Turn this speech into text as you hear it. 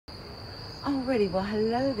Alrighty, well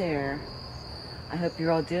hello there. I hope you're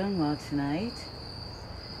all doing well tonight.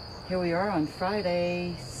 Here we are on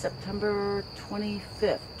Friday, September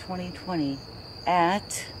 25th, 2020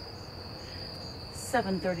 at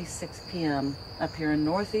 7:36 p.m. up here in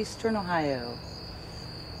northeastern Ohio.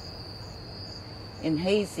 In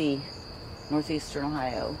hazy, northeastern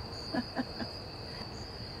Ohio.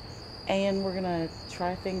 And we're gonna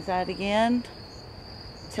try things out again.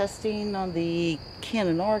 Testing on the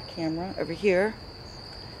Canon RF camera over here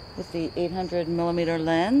with the 800mm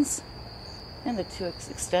lens and the 2x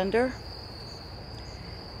extender.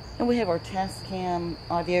 And we have our Tascam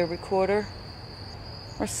audio recorder,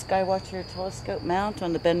 our Skywatcher telescope mount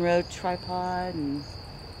on the Ben Road tripod, and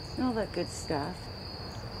all that good stuff.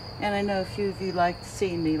 And I know a few of you liked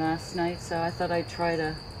seeing me last night, so I thought I'd try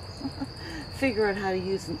to figure out how to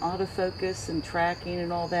use an autofocus and tracking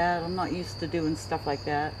and all that. I'm not used to doing stuff like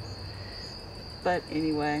that. But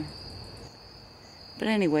anyway,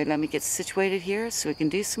 let me get situated here so we can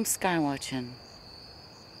do some sky watching.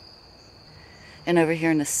 And over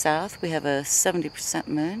here in the south, we have a 70%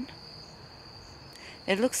 moon.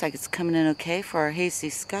 It looks like it's coming in okay for our hazy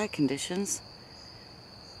sky conditions.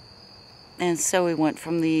 And so we went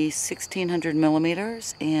from the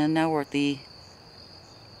 1600mm, and now we're at the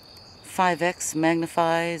 5x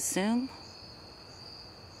magnified zoom.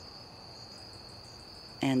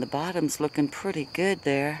 And the bottom's looking pretty good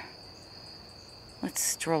there. Let's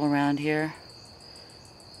stroll around here.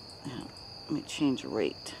 Now, let me change the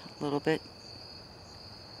rate a little bit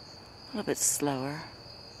slower.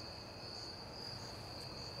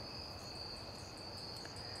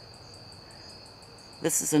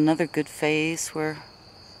 This is another good phase where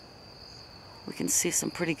we can see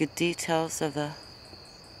some pretty good details of the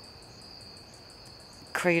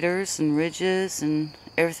craters and ridges and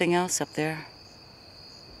everything else up there.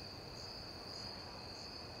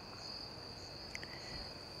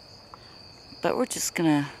 But we're just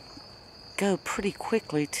gonna go pretty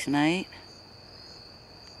quickly tonight.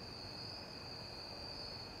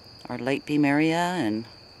 Our light beam area and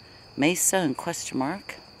mesa and question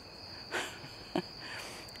mark.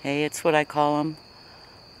 Hey, it's what I call them.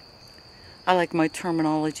 I like my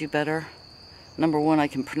terminology better. Number one, I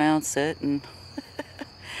can pronounce it, and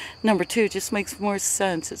number two, it just makes more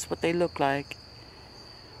sense. It's what they look like.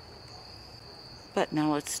 But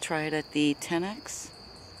now let's try it at the 10x.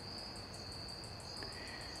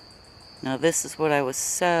 Now this is what I was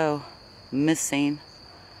so missing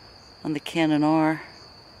on the Canon R.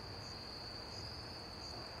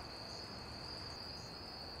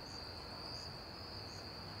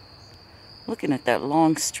 Looking at that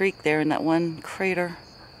long streak there in that one crater.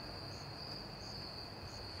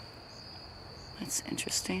 That's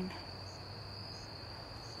interesting.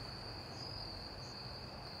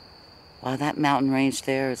 Wow, that mountain range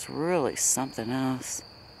there is really something else.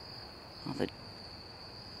 All the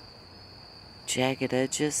jagged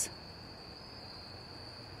edges.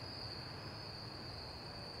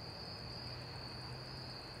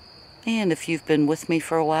 And if you've been with me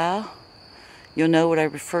for a while, you'll know what I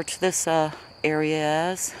refer to this area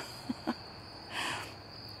as.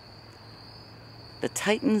 The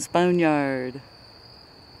Titan's Boneyard.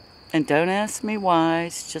 And don't ask me why,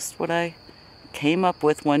 it's just what I came up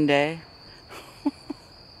with one day.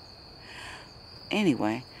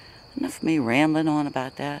 Anyway, enough of me rambling on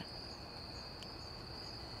about that.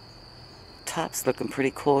 Top's looking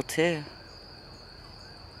pretty cool too.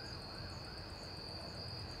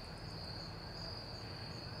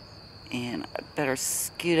 And I better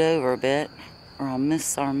scoot over a bit or I'll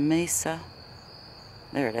miss our mesa.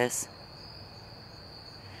 There it is.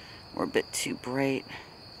 We're a bit too bright.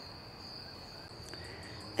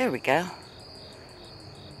 There we go.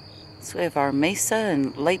 So we have our mesa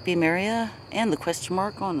and light beam area and the question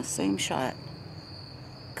mark on the same shot.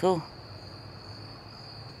 Cool.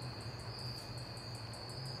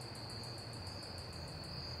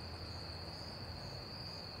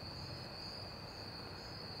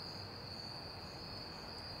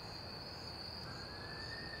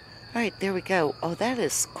 Alright, there we go. Oh, that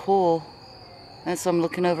is cool. As I'm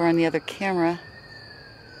looking over on the other camera.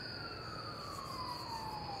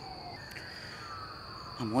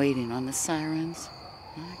 I'm waiting on the sirens.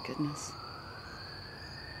 My goodness.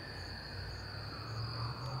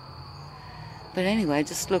 But anyway, I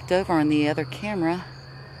just looked over on the other camera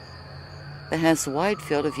that has a wide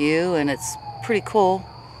field of view, and it's pretty cool.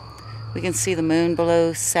 We can see the moon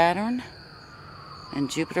below Saturn and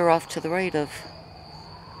Jupiter off to the right of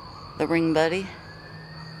the ring buddy.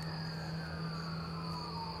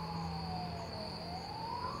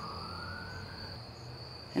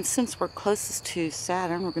 And since we're closest to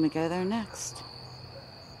Saturn, we're going to go there next.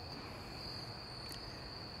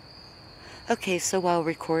 Okay, so while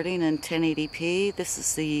recording in 1080p, this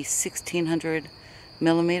is the 1600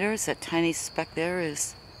 millimeters. That tiny speck there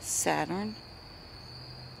is Saturn.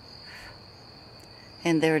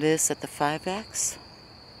 And there it is at the 5x.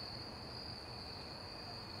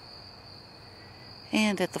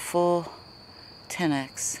 And at the full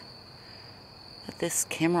 10x that this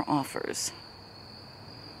camera offers.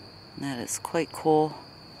 And that is quite cool.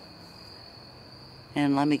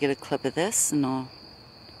 And let me get a clip of this and I'll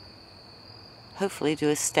hopefully do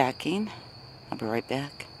a stacking. I'll be right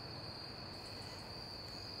back.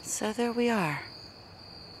 So there we are.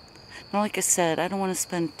 Now, like I said, I don't want to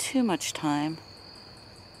spend too much time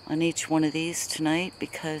on each one of these tonight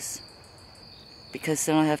because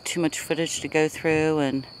then I'll have too much footage to go through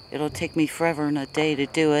and it'll take me forever and a day to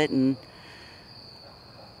do it, and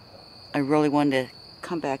I really wanted to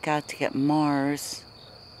come back out to get Mars.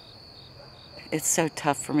 It's so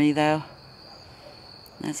tough for me though,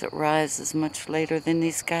 as it rises much later than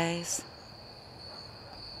these guys.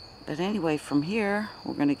 But anyway, from here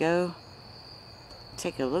we're going to go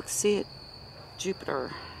take a look-see at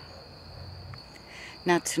Jupiter.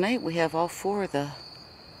 Now tonight we have all four of the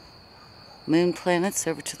moon planets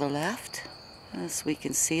over to the left, as we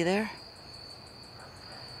can see there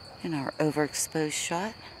in our overexposed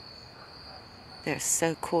shot. They're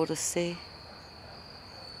so cool to see.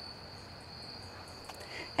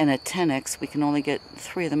 And at 10x we can only get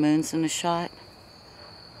 3 of the moons in the shot.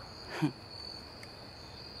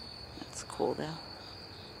 That's cool though.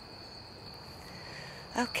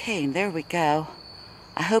 Okay, there we go.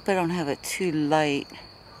 I hope I don't have it too light.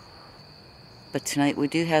 But tonight we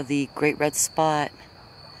do have the great red spot.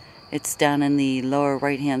 It's down in the lower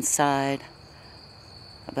right hand side.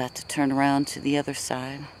 About to turn around to the other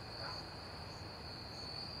side.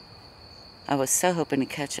 I was so hoping to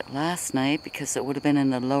catch it last night because it would have been in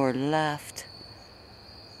the lower left.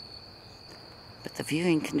 But the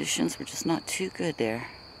viewing conditions were just not too good there.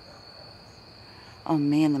 Oh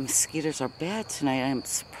man, the mosquitoes are bad tonight. I'm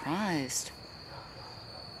surprised.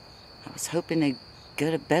 I was hoping they'd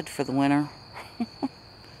go to bed for the winter.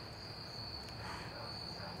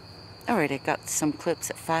 Alright, I got some clips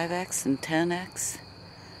at 5x and 10x.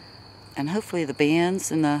 And hopefully the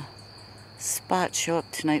bands and the spot show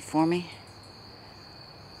up tonight for me.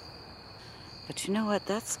 But you know what?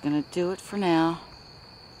 That's going to do it for now.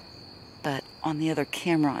 But on the other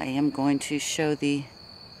camera, I am going to show the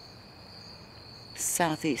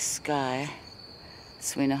southeast sky.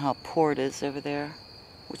 So we know how poor it is over there,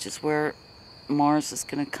 which is where Mars is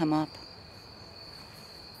going to come up.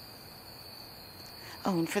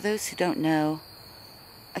 Oh, and for those who don't know,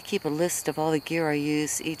 I keep a list of all the gear I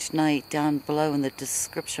use each night down below in the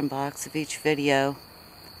description box of each video.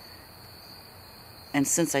 And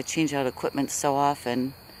since I change out equipment so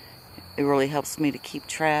often, it really helps me to keep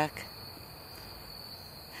track.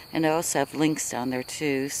 And I also have links down there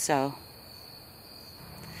too, so.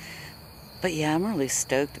 But yeah, I'm really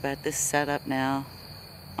stoked about this setup now.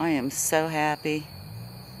 I am so happy.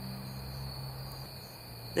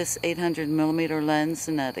 This 800 millimeter lens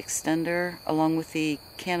and that extender, along with the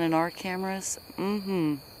Canon R cameras,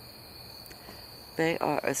 they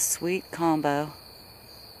are a sweet combo.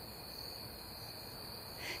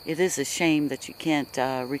 It is a shame that you can't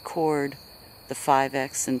record the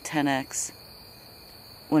 5x and 10x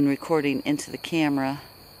when recording into the camera,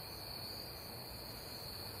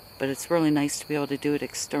 but it's really nice to be able to do it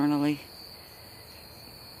externally.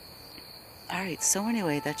 Alright, so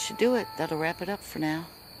anyway, that should do it. That'll wrap it up for now.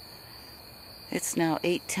 It's now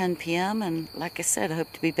 8:10 p.m. and like I said, I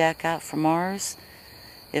hope to be back out for Mars.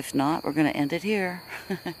 If not, we're going to end it here.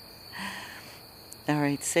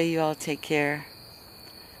 Alright, so you all take care.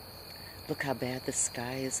 Look how bad the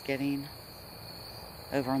sky is getting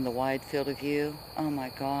over on the wide field of view. Oh my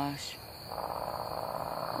gosh.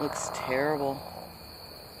 Looks terrible.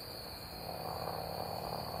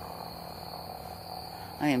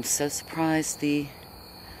 I am so surprised the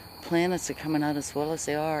planets are coming out as well as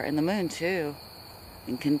they are, and the moon too.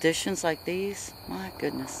 In conditions like these, my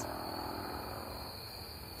goodness.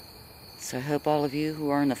 So I hope all of you who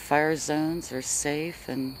are in the fire zones are safe,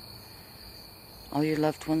 and all your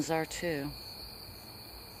loved ones are too.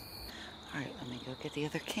 Alright, let me go get the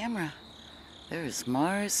other camera. There's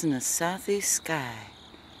Mars in the southeast sky.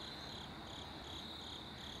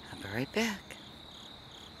 I'll be right back.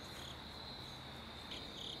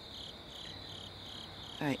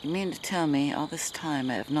 Alright, you mean to tell me all this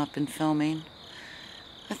time I have not been filming?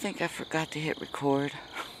 I think I forgot to hit record.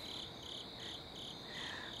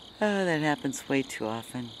 Oh, that happens way too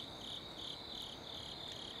often.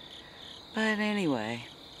 But anyway,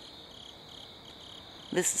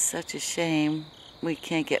 this is such a shame we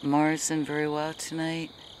can't get Mars in very well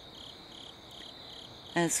tonight.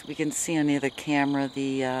 As we can see on the other camera,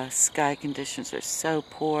 the sky conditions are so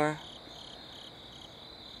poor.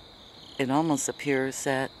 It almost appears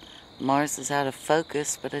that Mars is out of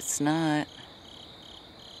focus, but it's not.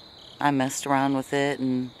 I messed around with it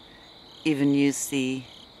and even used the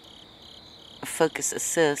focus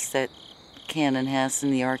assist that Canon has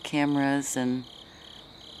in the R cameras, and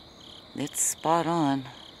it's spot on.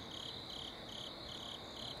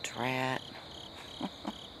 Drat.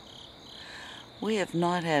 We have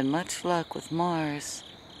not had much luck with Mars.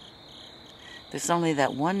 There's only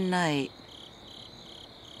that one night,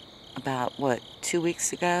 about, 2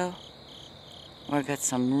 weeks ago, where I got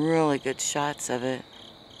some really good shots of it.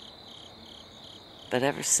 But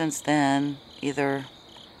ever since then, either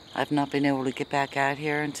I've not been able to get back out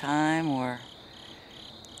here in time, or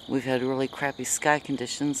we've had really crappy sky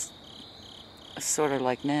conditions, sort of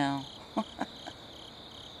like now.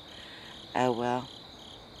 Oh well.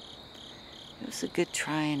 It was a good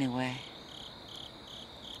try anyway.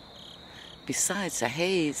 Besides the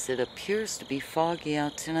haze, it appears to be foggy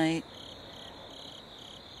out tonight.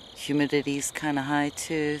 Humidity's kind of high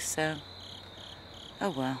too, so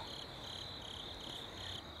oh well.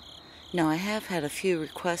 Now, I have had a few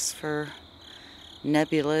requests for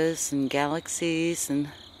nebulas and galaxies and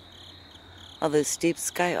all those deep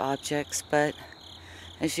sky objects, but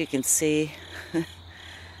as you can see,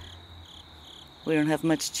 we don't have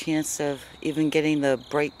much chance of even getting the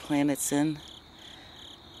bright planets in.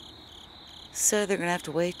 So they're going to have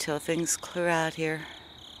to wait till things clear out here.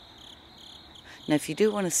 Now, if you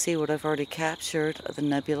do want to see what I've already captured of the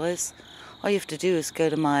nebulas, all you have to do is go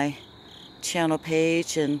to my channel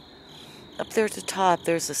page, and up there at the top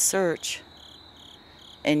there's a search,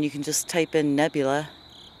 and you can just type in nebula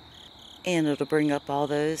and it'll bring up all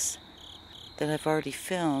those that I've already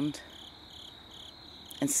filmed.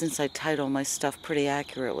 And since I title my stuff pretty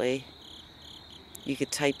accurately, you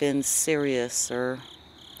could type in Sirius or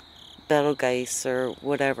Betelgeuse or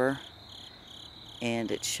whatever,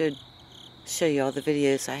 and it should show you all the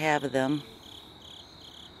videos I have of them,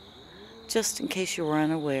 just in case you were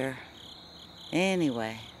unaware.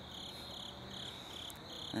 Anyway,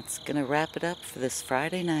 that's gonna wrap it up for this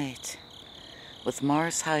Friday night, with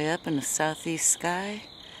Mars high up in the southeast sky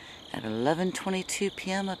at 11:22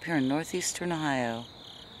 p.m. up here in northeastern Ohio.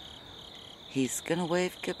 He's gonna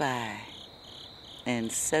wave goodbye,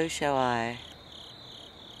 and so shall I.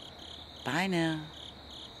 Bye now.